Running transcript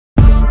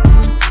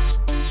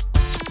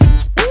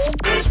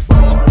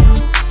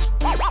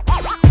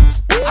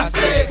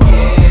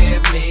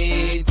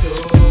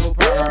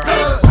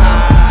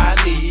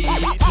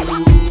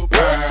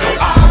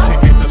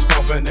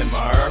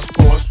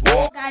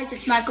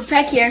Uncle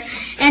Peck here,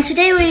 and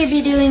today we will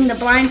be doing the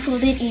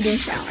blindfolded eating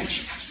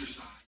challenge.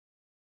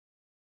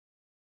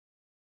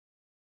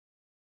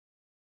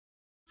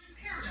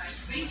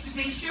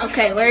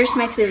 Okay, where's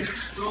my food?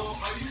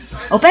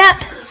 Open up.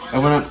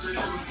 Open up.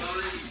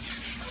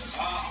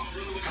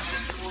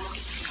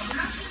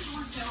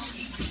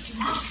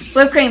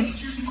 Whipped cream.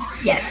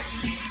 Yes.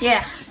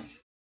 Yeah.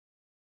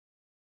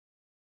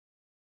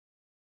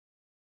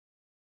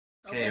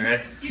 Okay, you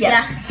ready?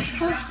 Yes.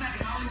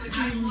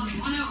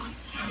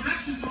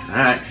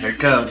 Alright, here it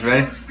comes.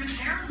 Ready?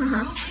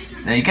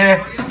 Now you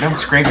gotta don't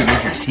scrape it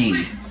with your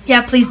teeth.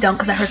 Yeah, please don't,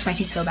 because that hurts my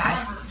teeth so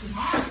bad.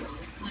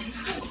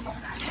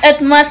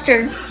 It's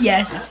mustard.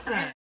 Yes.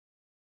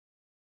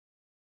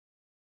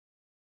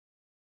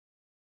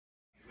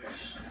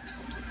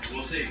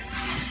 We'll see.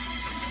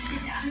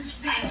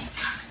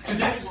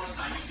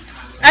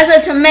 As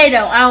a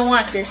tomato, I don't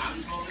want this.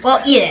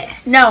 Well, eat it.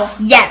 No.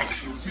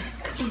 Yes.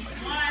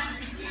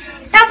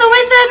 That's a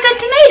waste of a good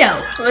tomato.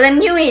 Well,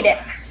 then you eat it.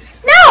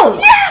 No.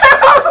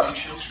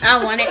 I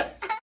don't want it.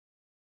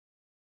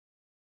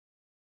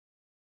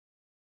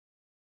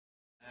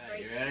 Alright,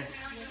 you ready?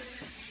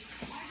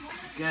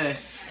 Okay.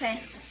 Okay.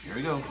 Here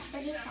we go.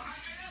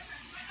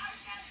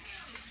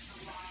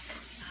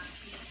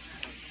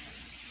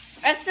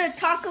 That's the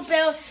Taco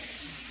Bell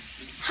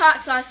hot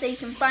sauce that you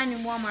can find in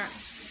Walmart.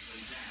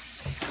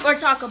 Or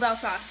Taco Bell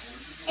sauce.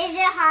 Is it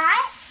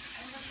hot?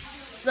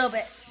 A little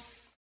bit.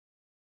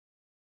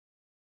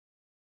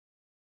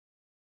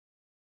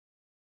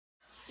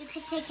 You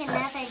could take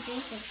another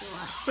drink if you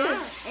want.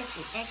 It's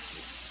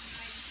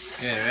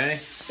Okay, ready?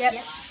 Yep.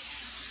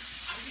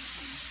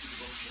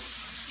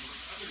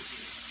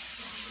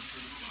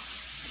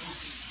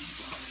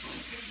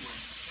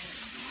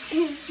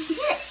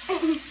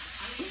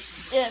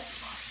 Yeah.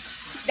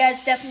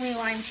 That's definitely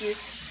lime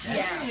juice.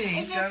 Yeah.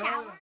 Is it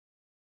sour?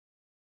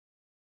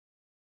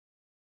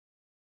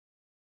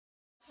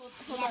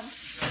 Hold on.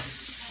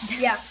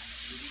 Yeah.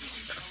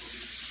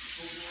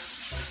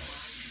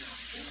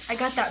 I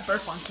got that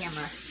burp on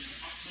camera.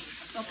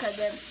 Okay,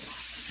 good.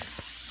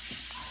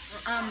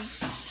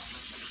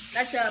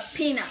 That's a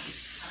peanut.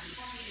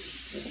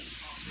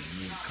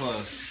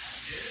 Close.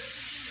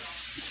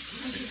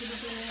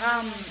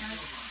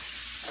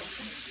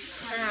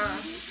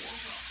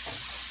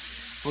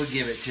 We'll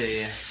give it to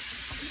you.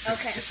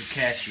 Okay. It's a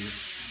cashew.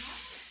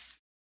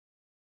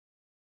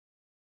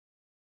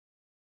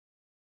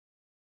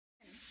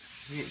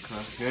 You get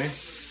close, okay?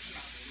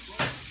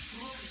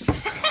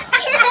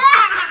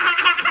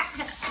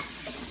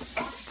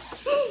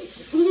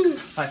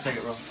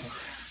 5-second roll.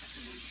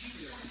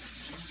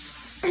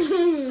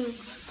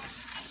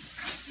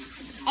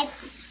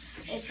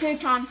 It's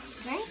Crouton.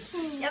 right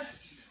here. Yep.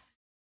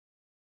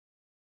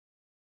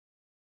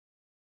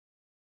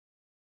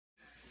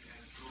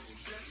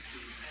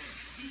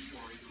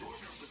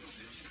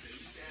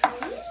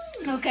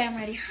 Okay, I'm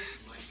ready.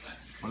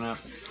 One up.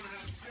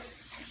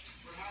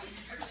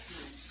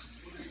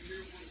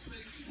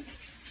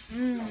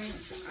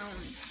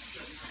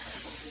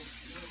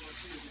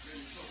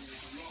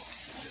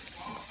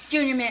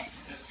 Junior mint.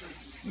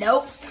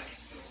 Nope.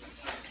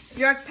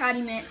 York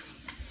patty mint.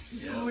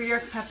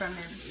 York peppermint.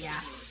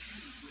 Yeah.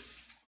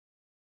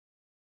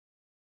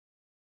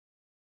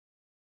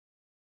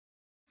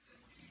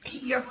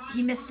 York.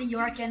 You missed the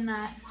York and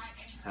the.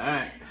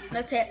 Alright.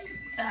 That's it.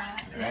 The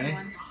Ready? other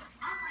one.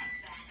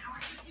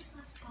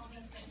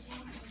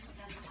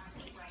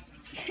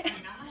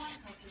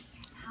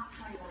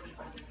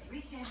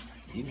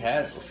 You've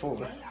had it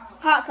before.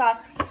 Hot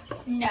sauce.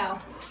 No.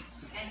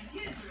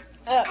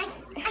 I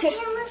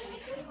can't listen.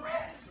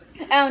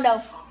 I don't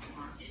know.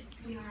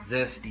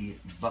 Zesty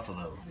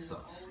buffalo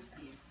sauce.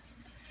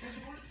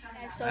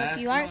 So if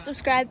you aren't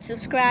subscribed,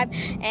 subscribe,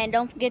 and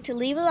don't forget to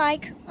leave a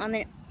like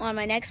on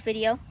my next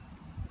video.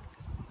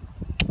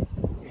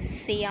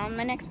 See you on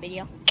my next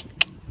video.